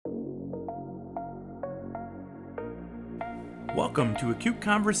Welcome to Acute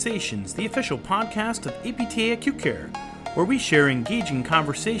Conversations, the official podcast of APTA Acute Care, where we share engaging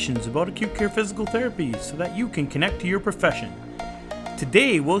conversations about acute care physical therapy so that you can connect to your profession.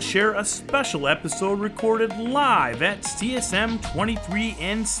 Today, we'll share a special episode recorded live at CSM 23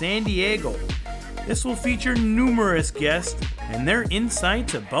 in San Diego. This will feature numerous guests and their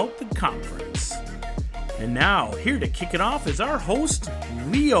insights about the conference. And now, here to kick it off is our host,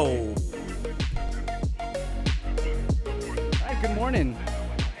 Leo. Good morning.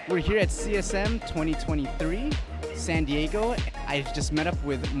 We're here at CSM 2023, San Diego. I just met up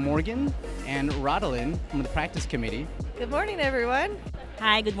with Morgan and Rodalyn from the practice committee. Good morning, everyone.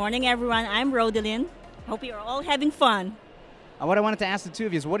 Hi, good morning, everyone. I'm Rodalyn. Hope you're all having fun. What I wanted to ask the two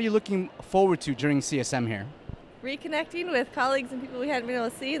of you is, what are you looking forward to during CSM here? Reconnecting with colleagues and people we hadn't been able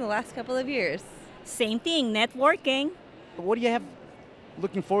to see in the last couple of years. Same thing, networking. What do you have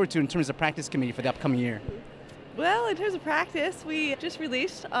looking forward to in terms of practice committee for the upcoming year? Well, in terms of practice, we just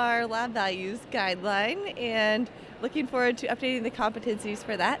released our lab values guideline and looking forward to updating the competencies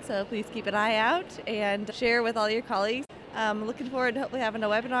for that, so please keep an eye out and share with all your colleagues. Looking forward to hopefully having a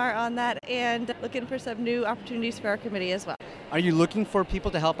webinar on that and looking for some new opportunities for our committee as well. Are you looking for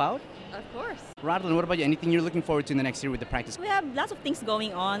people to help out? Of course. Rodalyn, what about you? Anything you're looking forward to in the next year with the practice? We have lots of things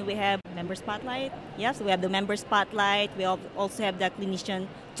going on. We have member spotlight. Yes, we have the member spotlight. We also have the clinician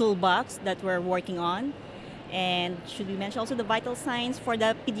toolbox that we're working on. And should we mention also the vital signs for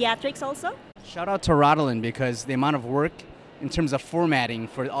the pediatrics also? Shout out to Rodalyn, because the amount of work in terms of formatting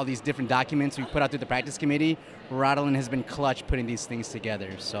for all these different documents we put out to the practice committee, Rodalyn has been clutch putting these things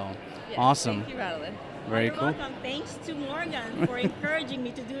together. So, yes, awesome. Thank you, Rodalyn. Very You're cool. Welcome. Thanks to Morgan for encouraging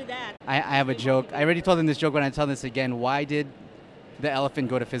me to do that. I have a joke. I already told them this joke, but I tell this again. Why did the elephant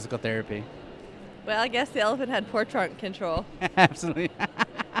go to physical therapy? Well, I guess the elephant had poor trunk control. Absolutely.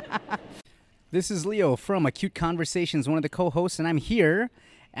 This is Leo from Acute Conversations, one of the co-hosts, and I'm here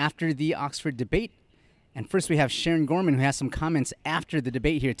after the Oxford debate. And first we have Sharon Gorman, who has some comments after the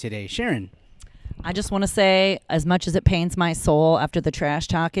debate here today. Sharon. I just want to say, as much as it pains my soul after the trash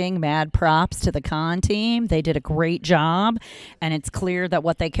talking, mad props to the con team. They did a great job, and it's clear that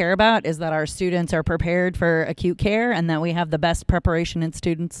what they care about is that our students are prepared for acute care and that we have the best preparation in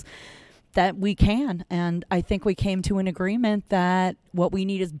students that we can. And I think we came to an agreement that what we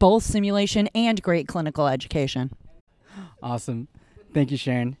need is both simulation and great clinical education. Awesome. Thank you,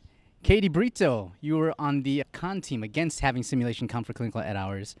 Sharon. Katie Brito, you were on the con team against having simulation count for clinical ed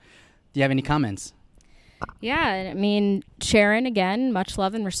hours. Do you have any comments? Yeah, I mean, Sharon, again, much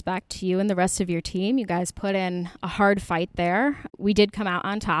love and respect to you and the rest of your team. You guys put in a hard fight there. We did come out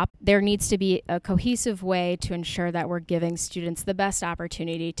on top. There needs to be a cohesive way to ensure that we're giving students the best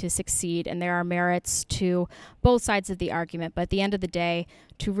opportunity to succeed, and there are merits to both sides of the argument. But at the end of the day,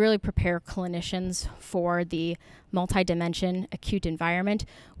 to really prepare clinicians for the multi-dimension acute environment,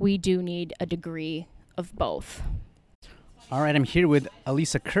 we do need a degree of both. All right, I'm here with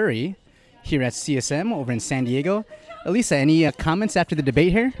Elisa Curry here at CSM over in San Diego. Elisa, any comments after the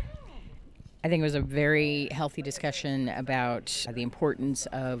debate here? I think it was a very healthy discussion about the importance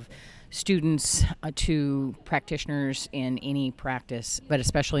of students to practitioners in any practice, but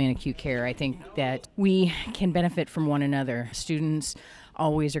especially in acute care. I think that we can benefit from one another. Students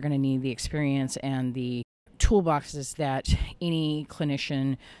always are going to need the experience and the toolboxes that any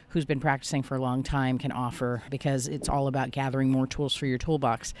clinician who's been practicing for a long time can offer, because it's all about gathering more tools for your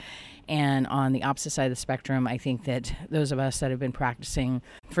toolbox. And on the opposite side of the spectrum, I think that those of us that have been practicing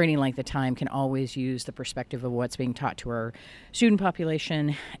for any length of time can always use the perspective of what's being taught to our student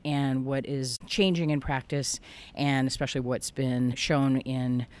population and what is changing in practice, and especially what's been shown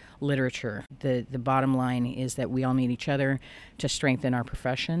in literature. The bottom line is that we all need each other to strengthen our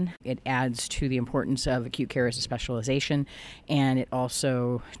profession. It adds to the importance of acute care as a specialization, and it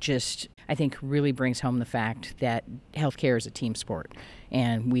also just, I think, really brings home the fact that healthcare is a team sport,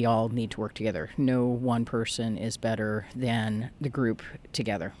 and we all need to work together. No one person is better than the group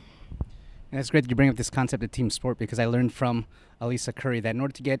together. And it's great that you bring up this concept of team sport, because I learned from Elisa Curry that in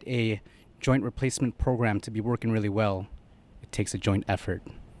order to get a joint replacement program to be working really well, it takes a joint effort.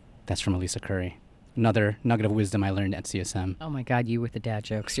 That's from Elisa Curry. Another nugget of wisdom I learned at CSM. Oh my God, you with the dad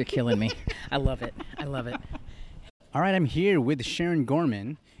jokes. You're killing me. I love it. I love it. All right, I'm here with Sharon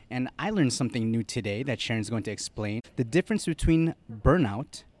Gorman, and I learned something new today that Sharon's going to explain. The difference between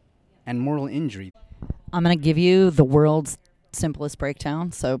burnout and moral injury. I'm going to give you the world's simplest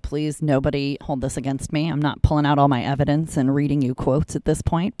breakdown, so please, nobody hold this against me. I'm not pulling out all my evidence and reading you quotes at this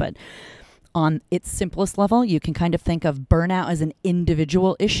point, but on its simplest level, you can kind of think of burnout as an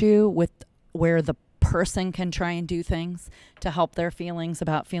individual issue with where the person can try and do things to help their feelings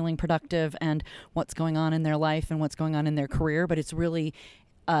about feeling productive and what's going on in their life and what's going on in their career, but it's really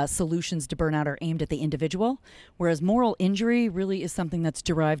solutions to burnout are aimed at the individual, whereas moral injury really is something that's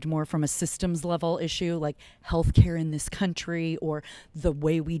derived more from a systems level issue like healthcare in this country or the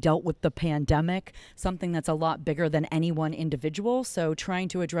way we dealt with the pandemic, something that's a lot bigger than any one individual. So trying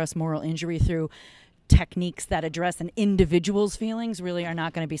to address moral injury through techniques that address an individual's feelings really are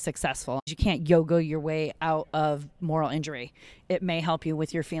not going to be successful. You can't yo-go your way out of moral injury. It may help you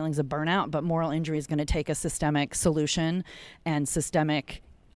with your feelings of burnout, but moral injury is going to take a systemic solution and systemic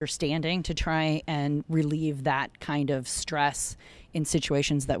understanding to try and relieve that kind of stress in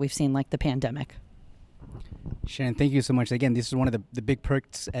situations that we've seen like the pandemic. Sharon, thank you so much. Again, this is one of the big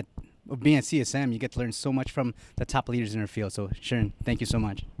perks of being at CSM. You get to learn so much from the top leaders in our field. So Sharon, thank you so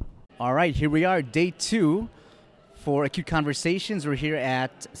much. All right, here we are, day 2 for Acute Conversations. We're here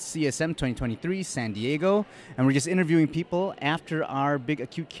at CSM 2023, San Diego, and we're just interviewing people after our big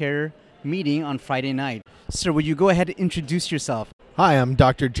acute care meeting on Friday night. Sir, would you go ahead and introduce yourself? Hi, I'm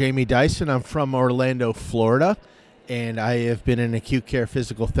Dr. Jamie Dyson. I'm from Orlando, Florida, and I have been an acute care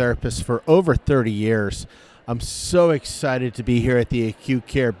physical therapist for over 30 years. I'm so excited to be here at the acute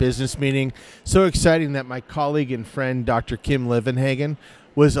care business meeting. So exciting that my colleague and friend, Dr. Kim Livenhagen,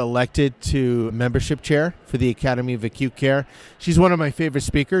 was elected to membership chair for the Academy of Acute Care. She's one of my favorite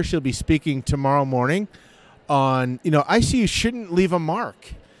speakers. She'll be speaking tomorrow morning on, ICU shouldn't leave a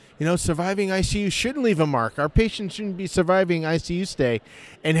mark. Surviving ICU shouldn't leave a mark. Our patients shouldn't be surviving ICU stay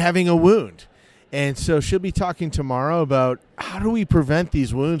and having a wound. And so she'll be talking tomorrow about how do we prevent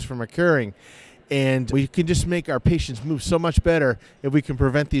these wounds from occurring. And we can just make our patients move so much better if we can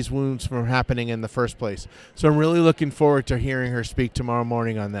prevent these wounds from happening in the first place. So I'm really looking forward to hearing her speak tomorrow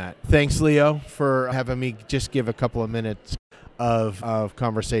morning on that. Thanks, Leo, for having me just give a couple of minutes of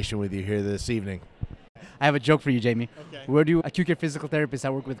conversation with you here this evening. I have a joke for you, Jamie. Okay. Where do acute care physical therapists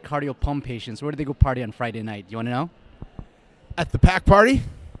that work with cardio pump patients, where do they go party on Friday night? You want to know? At the pack party?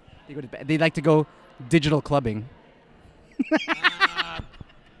 They like to go digital clubbing.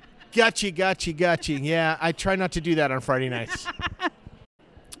 Gotcha. Yeah, I try not to do that on Friday nights.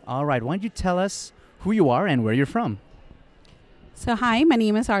 All right, why don't you tell us who you are and where you're from? So hi, my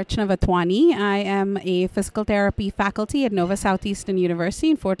name is Archana Vatwani. I am a physical therapy faculty at Nova Southeastern University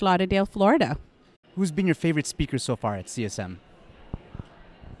in Fort Lauderdale, Florida. Who's been your favorite speaker so far at CSM?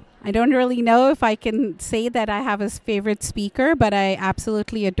 I don't really know if I can say that I have a favorite speaker, but I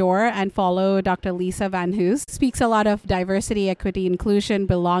absolutely adore and follow Dr. Lisa Van Hoos. Speaks a lot of diversity, equity, inclusion,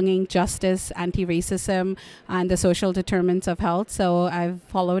 belonging, justice, anti-racism, and the social determinants of health. So I've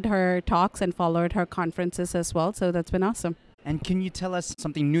followed her talks and followed her conferences as well. So that's been awesome. And can you tell us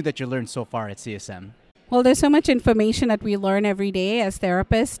something new that you learned so far at CSM? Well, there's so much information that we learn every day as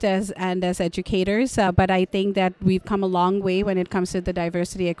therapists and as educators, but I think that we've come a long way when it comes to the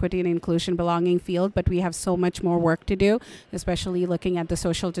diversity, equity, and inclusion belonging field, but we have so much more work to do, especially looking at the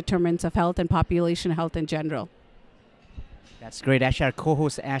social determinants of health and population health in general. That's great. Actually, our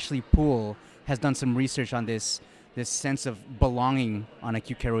co-host Ashley Poole has done some research on this sense of belonging on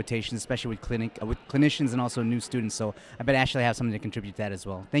acute care rotations, especially with clinicians and also new students. So I bet Ashley has something to contribute to that as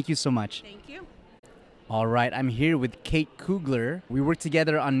well. Thank you so much. Thank you. All right, I'm here with Kate Kugler. We work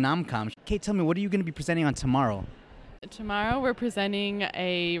together on NAMCOM. Kate, tell me, what are you going to be presenting on tomorrow? Tomorrow we're presenting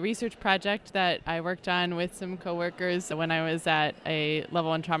a research project that I worked on with some coworkers when I was at a level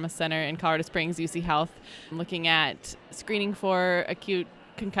 1 trauma center in Colorado Springs, UC Health, looking at screening for acute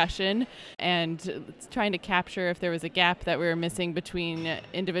concussion and trying to capture if there was a gap that we were missing between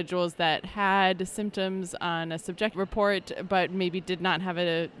individuals that had symptoms on a subjective report but maybe did not have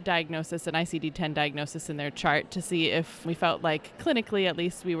a diagnosis, an ICD-10 diagnosis in their chart, to see if we felt like clinically at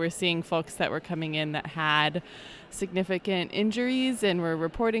least we were seeing folks that were coming in that had significant injuries and were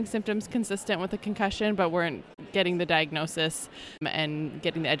reporting symptoms consistent with a concussion but weren't getting the diagnosis and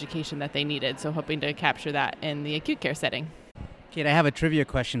getting the education that they needed. So hoping to capture that in the acute care setting. Kate, I have a trivia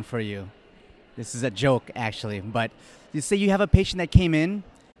question for you. This is a joke, actually, but you say you have a patient that came in,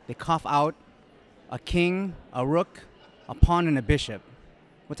 they cough out a king, a rook, a pawn, and a bishop.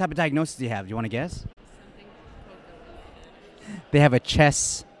 What type of diagnosis do you have? Do you want to guess? They have a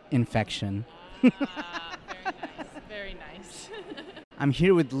chest infection. Very nice, very nice. I'm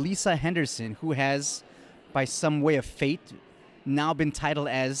here with Lisa Henderson, who has, by some way of fate, now been titled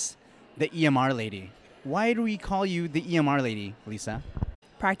as the EMR lady. Why do we call you the EMR lady, Lisa?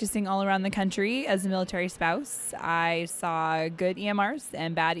 Practicing all around the country as a military spouse, I saw good EMRs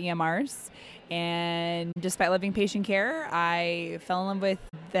and bad EMRs. And despite loving patient care, I fell in love with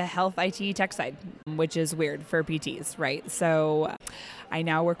the health IT tech side, which is weird for PTs, right? So I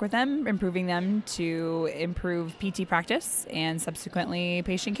now work with them, improving them to improve PT practice and subsequently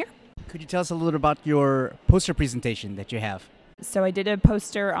patient care. Could you tell us a little bit about your poster presentation that you have? So I did a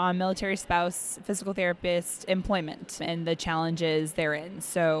poster on military spouse physical therapist employment and the challenges therein.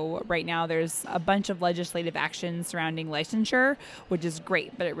 So right now there's a bunch of legislative actions surrounding licensure, which is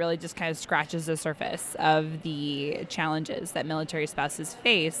great, but it really just kind of scratches the surface of the challenges that military spouses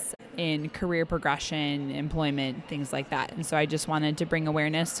face in career progression, employment, things like that. And so I just wanted to bring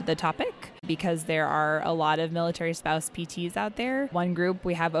awareness to the topic because there are a lot of military spouse PTs out there. One group,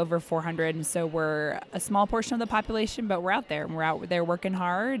 we have over 400, and so we're a small portion of the population, but we're out there. We're out there working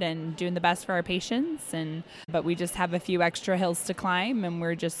hard and doing the best for our patients, but we just have a few extra hills to climb, and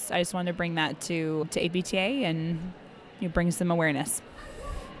I just wanted to bring that to APTA and bring some awareness.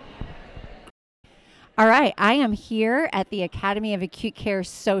 All right, I am here at the Academy of Acute Care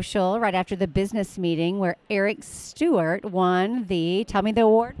Social right after the business meeting where Eric Stewart won tell me the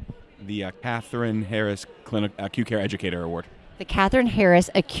award? The Catherine Harris Acute Care Educator Award. The Catherine Harris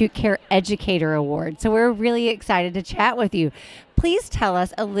Acute Care Educator Award. So we're really excited to chat with you. Please tell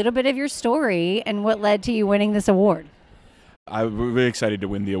us a little bit of your story and what led to you winning this award. I'm really excited to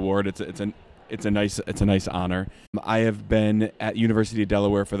win the award. It's a nice honor. I have been at University of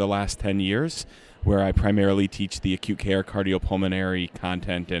Delaware for the last 10 years, where I primarily teach the acute care cardiopulmonary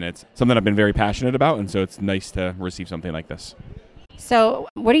content, and it's something I've been very passionate about, and so it's nice to receive something like this. So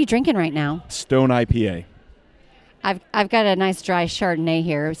what are you drinking right now? Stone IPA. I've got a nice dry Chardonnay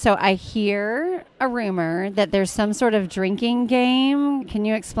here. So I hear a rumor that there's some sort of drinking game. Can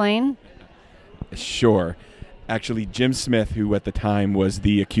you explain? Sure. Actually, Jim Smith, who at the time was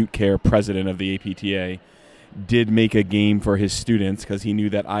the acute care president of the APTA, did make a game for his students because he knew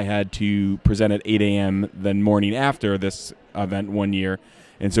that I had to present at 8 a.m. the morning after this event one year.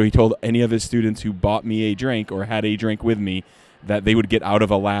 And so he told any of his students who bought me a drink or had a drink with me that they would get out of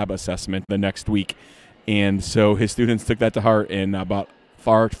a lab assessment the next week. And so his students took that to heart and bought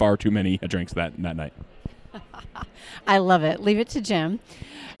far, far too many drinks that night. I love it. Leave it to Jim.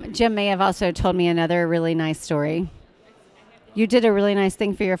 Jim may have also told me another really nice story. You did a really nice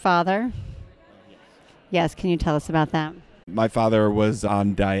thing for your father? Yes. Can you tell us about that? My father was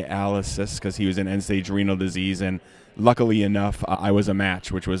on dialysis because he was in end-stage renal disease, and luckily enough, I was a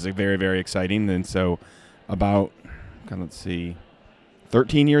match, which was very, very exciting. And so about,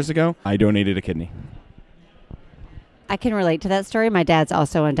 13 years ago, I donated a kidney. I can relate to that story. My dad's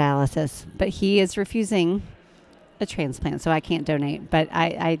also on dialysis, but he is refusing a transplant, so I can't donate. But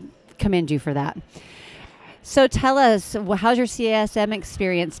I commend you for that. So tell us, how's your CSM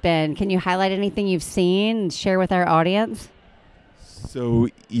experience been? Can you highlight anything you've seen and share with our audience? So,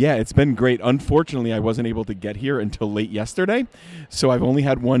 yeah, it's been great. Unfortunately, I wasn't able to get here until late yesterday, so I've only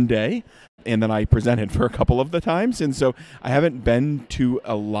had one day, and then I presented for a couple of the times, and so I haven't been to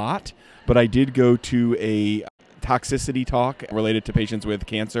a lot, but I did go to a toxicity talk related to patients with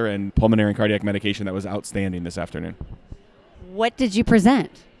cancer and pulmonary and cardiac medication that was outstanding this afternoon. What did you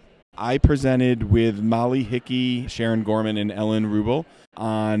present? I presented with Molly Hickey, Sharon Gorman, and Ellen Rubel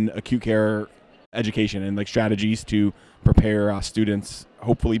on acute care education and strategies to prepare students,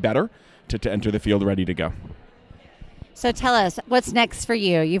 hopefully better, to enter the field ready to go. So tell us, what's next for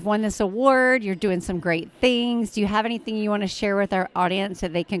you? You've won this award. You're doing some great things. Do you have anything you want to share with our audience so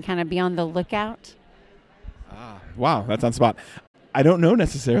they can kind of be on the lookout? Wow, that's on spot. I don't know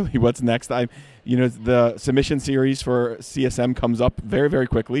necessarily what's next. The submission series for CSM comes up very, very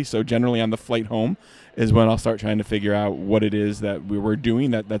quickly. So generally on the flight home is when I'll start trying to figure out what it is that we were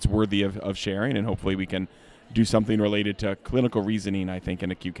doing that's worthy of sharing. And hopefully we can do something related to clinical reasoning, I think, in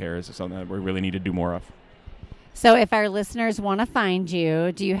acute care is something that we really need to do more of. So if our listeners want to find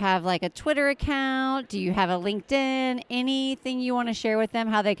you, do you have a Twitter account? Do you have a LinkedIn? Anything you want to share with them,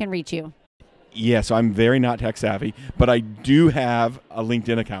 how they can reach you? Yeah, so I'm very not tech savvy, but I do have a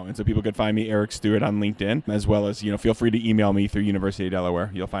LinkedIn account, and so people could find me Eric Stewart on LinkedIn, as well as feel free to email me through University of Delaware.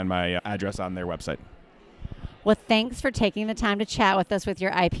 You'll find my address on their website. Well, thanks for taking the time to chat with us with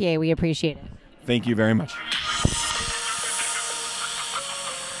your IPA. We appreciate it. Thank you very much.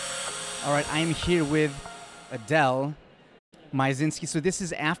 All right, I'm here with Adele Maizinski. So this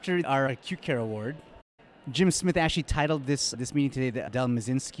is after our Acute Care Award. Jim Smith actually titled this meeting today the Adele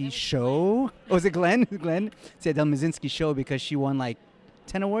Maizinski Show. Oh, is it Glenn? It's the Adele Maizinski Show because she won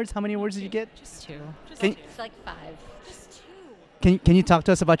 10 awards. How many awards did you get? Just two. It's 5. Just 2. Can you talk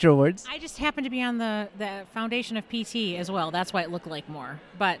to us about your awards? I just happened to be on the foundation of PT as well. That's why it looked like more.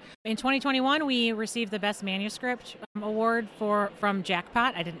 But in 2021, we received the Best Manuscript Award from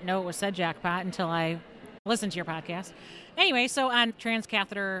Jackpot. I didn't know it was said Jackpot until I listened to your podcast. Anyway, so on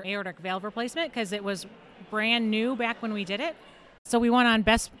transcatheter aortic valve replacement, because it was brand new back when we did it. So we won on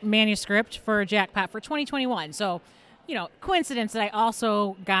Best Manuscript for Jackpot for 2021. So, coincidence that I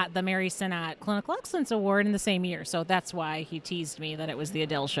also got the Mary Sinnott Clinical Excellence Award in the same year. So that's why he teased me that it was the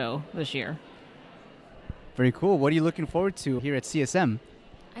Adele show this year. Very cool. What are you looking forward to here at CSM?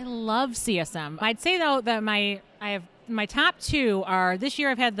 I love CSM. I'd say, though, that my top two are this year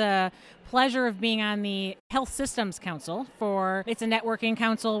I've had the pleasure of being on the Health Systems Council. It's a networking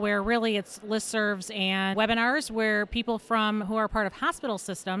council where really it's listservs and webinars where people who are part of hospital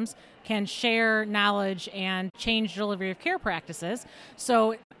systems can share knowledge and change delivery of care practices.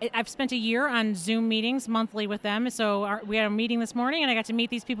 So I've spent a year on Zoom meetings monthly with them. So we had a meeting this morning and I got to meet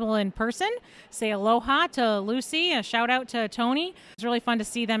these people in person, say aloha to Lucy, a shout out to Tony. It's really fun to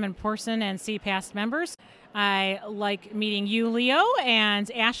see them in person and see past members. I like meeting you, Leo, and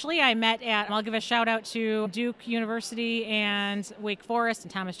Ashley. I'll give a shout out to Duke University and Wake Forest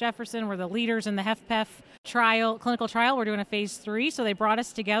and Thomas Jefferson. We're the leaders in the HFpEF clinical trial. We're doing a phase 3, so they brought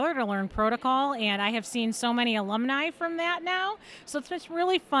us together to learn protocol, and I have seen so many alumni from that now. So it's been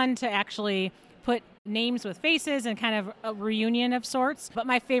really fun to actually put names with faces and kind of a reunion of sorts. But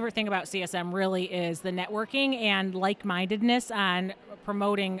my favorite thing about CSM really is the networking and like-mindedness on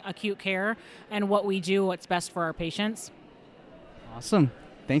promoting acute care and what we do, what's best for our patients. Awesome.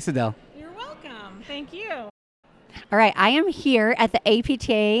 Thanks, Adele. You're welcome. Thank you. All right, I am here at the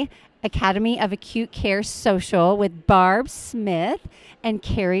APTA Academy of Acute Care Social with Barb Smith and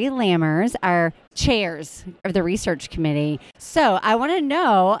Carrie Lammers, our chairs of the research committee. So I want to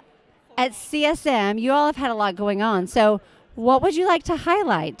know, at CSM, you all have had a lot going on. So what would you like to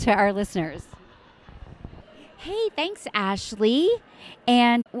highlight to our listeners? Hey, thanks, Ashley.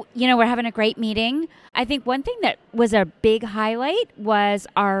 And, we're having a great meeting. I think one thing that was a big highlight was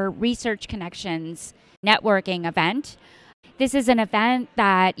our Research Connections networking event. This is an event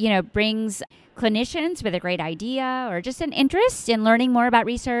that, brings clinicians with a great idea or just an interest in learning more about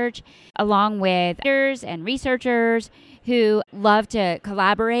research, along with leaders and researchers who love to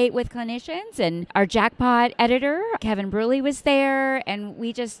collaborate with clinicians. And our Jackpot editor, Kevin Bruley, was there, and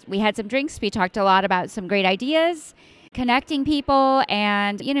we had some drinks. We talked a lot about some great ideas, connecting people,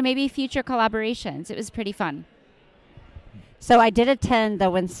 and, maybe future collaborations. It was pretty fun. So I did attend the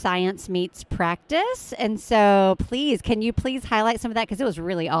When Science Meets Practice, and so can you please highlight some of that, because it was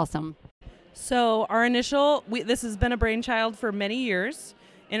really awesome. So our this has been a brainchild for many years,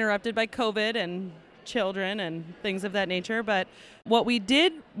 interrupted by COVID and children and things of that nature. But what we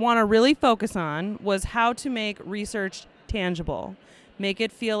did want to really focus on was how to make research tangible, make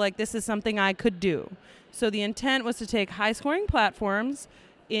it feel like this is something I could do. So the intent was to take high-scoring platforms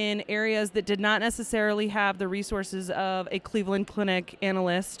in areas that did not necessarily have the resources of a Cleveland Clinic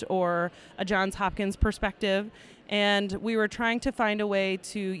analyst or a Johns Hopkins perspective. And we were trying to find a way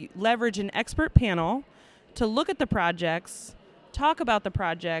to leverage an expert panel to look at the projects, talk about the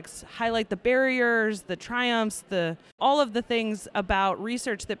projects, highlight the barriers, the triumphs, all of the things about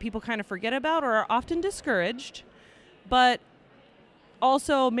research that people kind of forget about or are often discouraged, but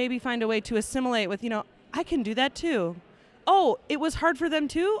also maybe find a way to assimilate with, I can do that too. Oh, it was hard for them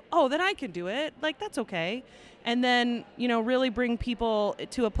too? Oh, then I can do it. Like, that's okay. And then, really bring people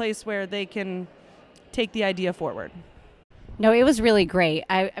to a place where they can take the idea forward. No, it was really great.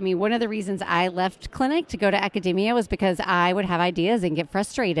 I mean, one of the reasons I left clinic to go to academia was because I would have ideas and get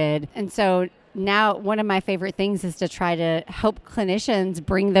frustrated. And so now one of my favorite things is to try to help clinicians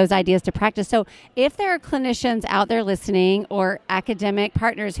bring those ideas to practice. So if there are clinicians out there listening or academic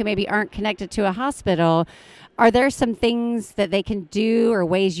partners who maybe aren't connected to a hospital, are there some things that they can do or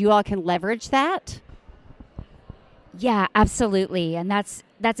ways you all can leverage that? Yeah, absolutely. And that's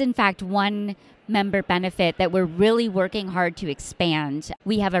in fact one member benefit that we're really working hard to expand.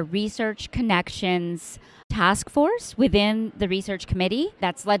 We have a Research Connections task force within the research committee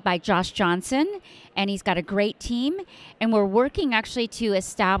that's led by Josh Johnson, and he's got a great team. And we're working actually to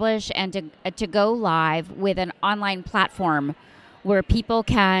establish and to go live with an online platform where people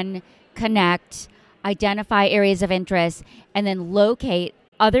can connect, identify areas of interest, and then locate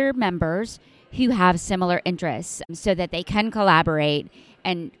other members who have similar interests so that they can collaborate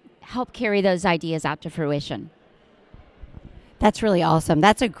and help carry those ideas out to fruition. That's really awesome.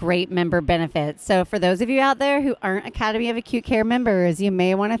 That's a great member benefit. So for those of you out there who aren't Academy of Acute Care members, you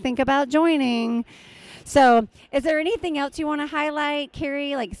may want to think about joining. So, is there anything else you want to highlight,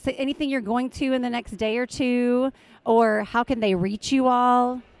 Carrie? Like anything you're going to in the next day or two, or how can they reach you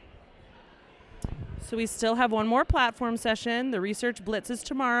all? So we still have one more platform session. The Research Blitz is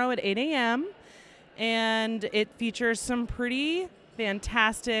tomorrow at 8 a.m. and it features some pretty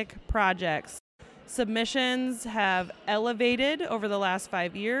fantastic projects. Submissions have elevated over the last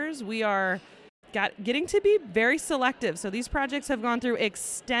 5 years. We are getting to be very selective. So these projects have gone through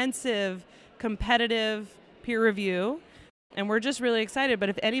extensive competitive peer review, and we're just really excited. But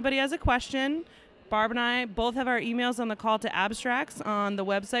if anybody has a question, Barb and I both have our emails on the call to abstracts on the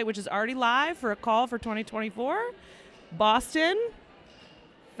website, which is already live for a call for 2024. Boston,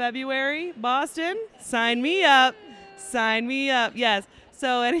 February, Boston, sign me up. Sign me up, yes.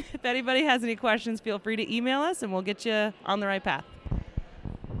 So if anybody has any questions, feel free to email us and we'll get you on the right path.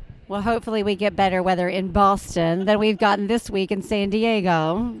 Well, hopefully we get better weather in Boston than we've gotten this week in San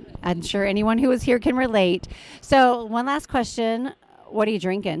Diego. I'm sure anyone who is here can relate. So one last question. What are you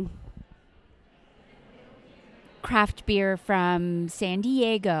drinking? Craft beer from San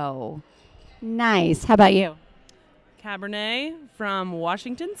Diego. Nice. How about you? Cabernet from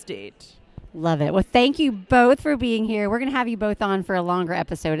Washington State. Love it. Well, thank you both for being here. We're going to have you both on for a longer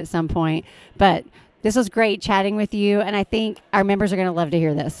episode at some point. But this was great chatting with you, and I think our members are going to love to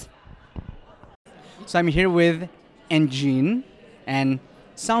hear this. So I'm here with Engin and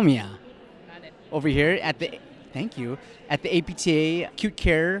Saumya over here at the at the APTA Acute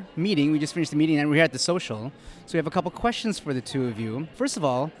Care meeting. We just finished the meeting and we're here at the social. So we have a couple questions for the two of you. First of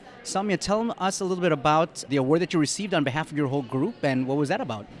all, Saumya, tell us a little bit about the award that you received on behalf of your whole group and what was that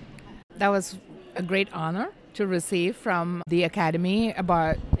about? That was a great honor to receive from the Academy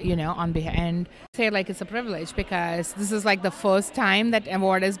about, on behalf, and say like it's a privilege because this is like the first time that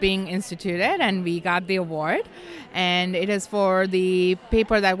award is being instituted and we got the award, and it is for the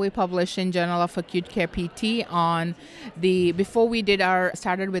paper that we published in Journal of Acute Care PT on before we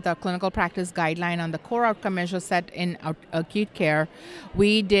started with our clinical practice guideline on the core outcome measure set in acute care.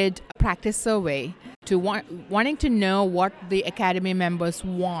 We did a practice survey to wanting to know what the Academy members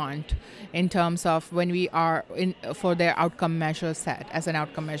want in terms of when we are for their outcome measure set, as an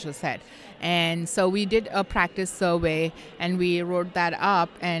outcome measure set. And so we did a practice survey and we wrote that up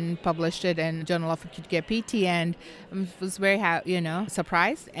and published it in Journal of Acute Care PT, and was very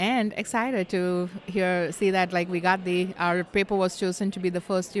surprised and excited to see that like we got our paper was chosen to be the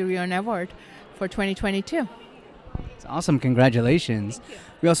first Urion Award for 2022. It's awesome. Congratulations.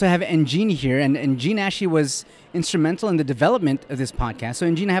 We also have Engin here, and Engin actually was instrumental in the development of this podcast. So,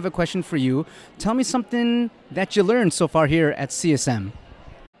 Engin, I have a question for you. Tell me something that you learned so far here at CSM.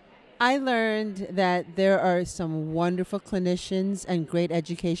 I learned that there are some wonderful clinicians and great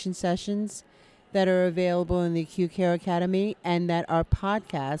education sessions that are available in the Acute Care Academy, and that our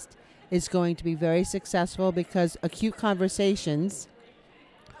podcast is going to be very successful because Acute Conversations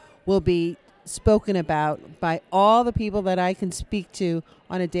will be spoken about by all the people that I can speak to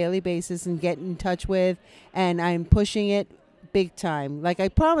on a daily basis and get in touch with, and I'm pushing it big time. Like I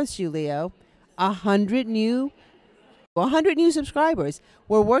promised you, Leo, 100 new subscribers.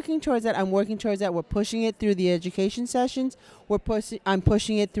 We're working towards that. I'm working towards that. We're pushing it through the education sessions. I'm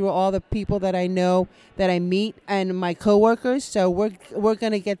pushing it through all the people that I know, that I meet, and my coworkers. So we're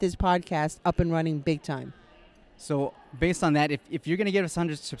going to get this podcast up and running big time. So based on that, if you're going to get us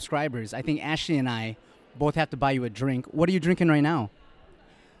 100 subscribers, I think Ashley and I both have to buy you a drink. What are you drinking right now?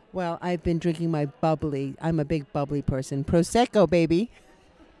 Well, I've been drinking my bubbly. I'm a big bubbly person. Prosecco, baby.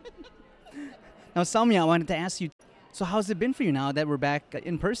 Now, Saumya, I wanted to ask you, so how's it been for you now that we're back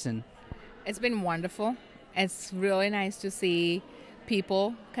in person? It's been wonderful. It's really nice to see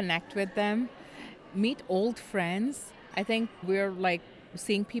people, connect with them, meet old friends. I think we're like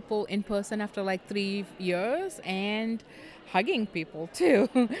seeing people in person after like 3 years and hugging people too.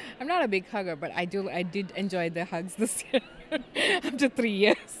 I'm not a big hugger, but I did enjoy the hugs this year after 3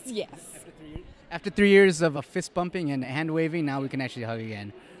 years. Yes. After 3 years of fist bumping and hand waving, now we can actually hug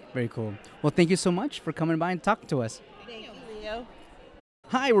again. Very cool. Well, thank you so much for coming by and talking to us. Thank you, Leo.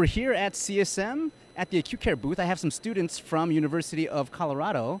 Hi, we're here at CSM at the acute care booth. I have some students from University of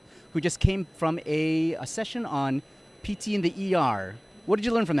Colorado who just came from a session on PT in the ER. What did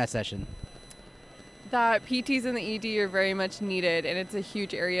you learn from that session? That PTs in the ED are very much needed, and it's a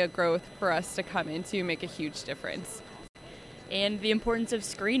huge area of growth for us to come into, make a huge difference. And the importance of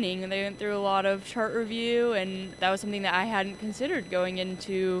screening. They went through a lot of chart review, and that was something that I hadn't considered going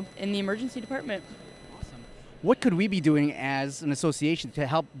into in the emergency department. Awesome. What could we be doing as an association to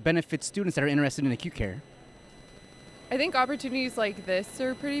help benefit students that are interested in acute care? I think opportunities like this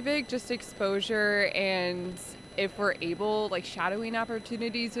are pretty big, just exposure and if we're able, like shadowing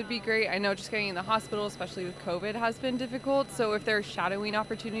opportunities would be great. I know just getting in the hospital, especially with COVID, has been difficult. So if there are shadowing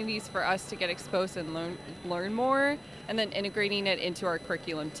opportunities for us to get exposed and learn more, and then integrating it into our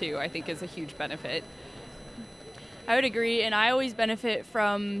curriculum too, I think is a huge benefit. I would agree, and I always benefit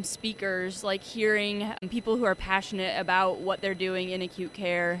from speakers, like hearing people who are passionate about what they're doing in acute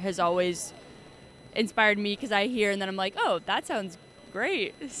care has always inspired me, because I hear and then I'm like, oh, that sounds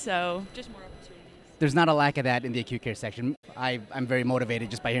great. So just more opportunities. There's not a lack of that in the acute care section. I'm very motivated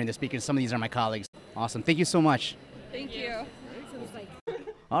just by hearing the speakers. Some of these are my colleagues. Awesome. Thank you so much. Thank you.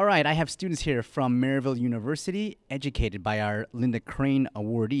 All right, I have students here from Maryville University, educated by our Linda Crane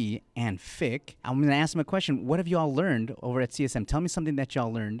awardee, Ann Fick. I'm going to ask them a question. What have you all learned over at CSM? Tell me something that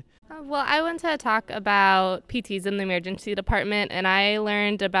y'all learned. Well, I went to talk about PTs in the emergency department, and I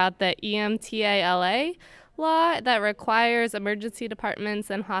learned about the EMTALA law that requires emergency departments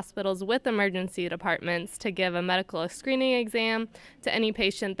and hospitals with emergency departments to give a medical screening exam to any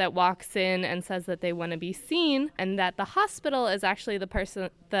patient that walks in and says that they want to be seen, and that the hospital is actually the person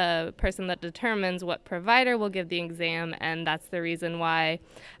that determines what provider will give the exam, and that's the reason why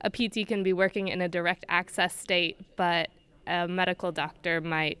a PT can be working in a direct access state, but a medical doctor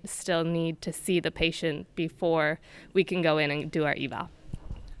might still need to see the patient before we can go in and do our eval.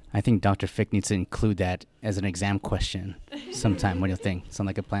 I think Dr. Fick needs to include that as an exam question sometime. What do you think? Sound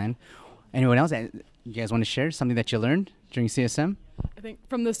like a plan? Anyone else? You guys want to share something that you learned during CSM? I think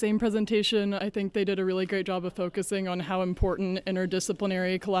from the same presentation, I think they did a really great job of focusing on how important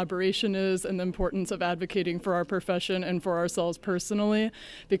interdisciplinary collaboration is and the importance of advocating for our profession and for ourselves personally.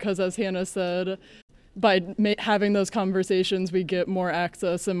 Because as Hannah said, by having those conversations, we get more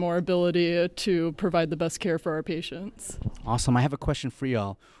access and more ability to provide the best care for our patients. Awesome. I have a question for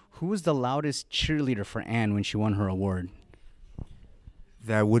y'all. Who was the loudest cheerleader for Anne when she won her award?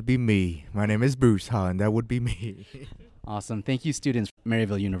 That would be me. My name is Bruce Hahn. That would be me. Awesome. Thank you, students from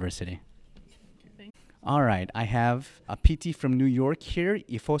Maryville University. All right. I have a PT from New York here,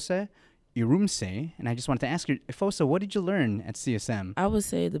 Ifose Irumse, and I just wanted to ask you, Ifosa, what did you learn at CSM? I would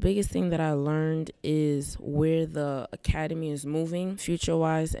say the biggest thing that I learned is where the academy is moving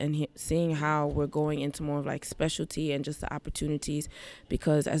future-wise, and seeing how we're going into more of like specialty and just the opportunities,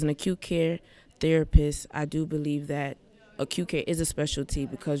 because as an acute care therapist, I do believe that acute care is a specialty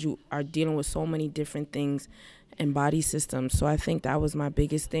because you are dealing with so many different things and body systems. So I think that was my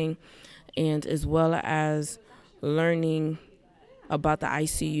biggest thing, and as well as learning about the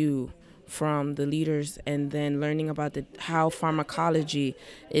ICU from the leaders, and then learning about how pharmacology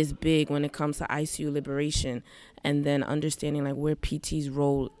is big when it comes to ICU liberation, and then understanding like where PT's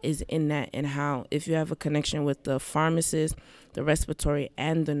role is in that, and how if you have a connection with the pharmacist, the respiratory,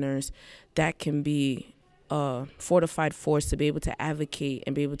 and the nurse, that can be a fortified force to be able to advocate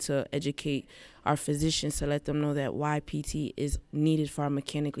and be able to educate our physicians to let them know that why PT is needed for our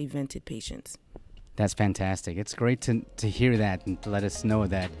mechanically vented patients. That's fantastic. It's great to hear that and to let us know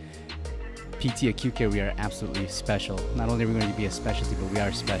that PT Acute Care, we are absolutely special. Not only are we going to be a specialty, but we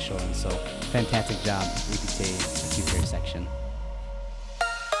are special. And so, fantastic job, APTA Acute Care section.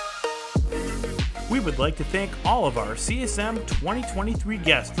 We would like to thank all of our CSM 2023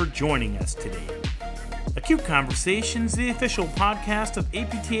 guests for joining us today. Acute Conversations, the official podcast of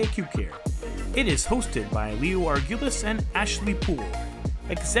APTA Acute Care. It is hosted by Leo Argulis and Ashley Poole.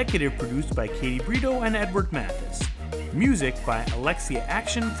 Executive produced by Katie Brito and Edward Mathis. Music by Alexia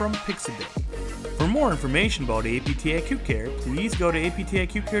Action from Pixabay. For more information about APTA Acute Care, please go to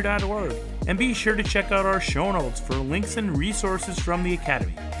aptaacutecare.org and be sure to check out our show notes for links and resources from the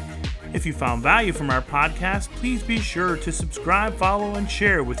Academy. If you found value from our podcast, please be sure to subscribe, follow, and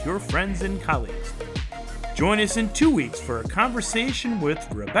share with your friends and colleagues. Join us in 2 weeks for a conversation with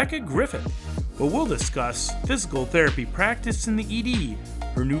Rebecca Griffith, where we'll discuss physical therapy practice in the ED,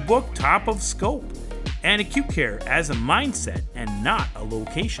 her new book, Top of Scope, and acute care as a mindset and not a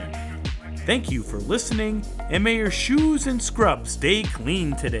location. Thank you for listening, and may your shoes and scrubs stay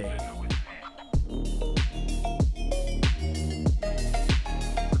clean today.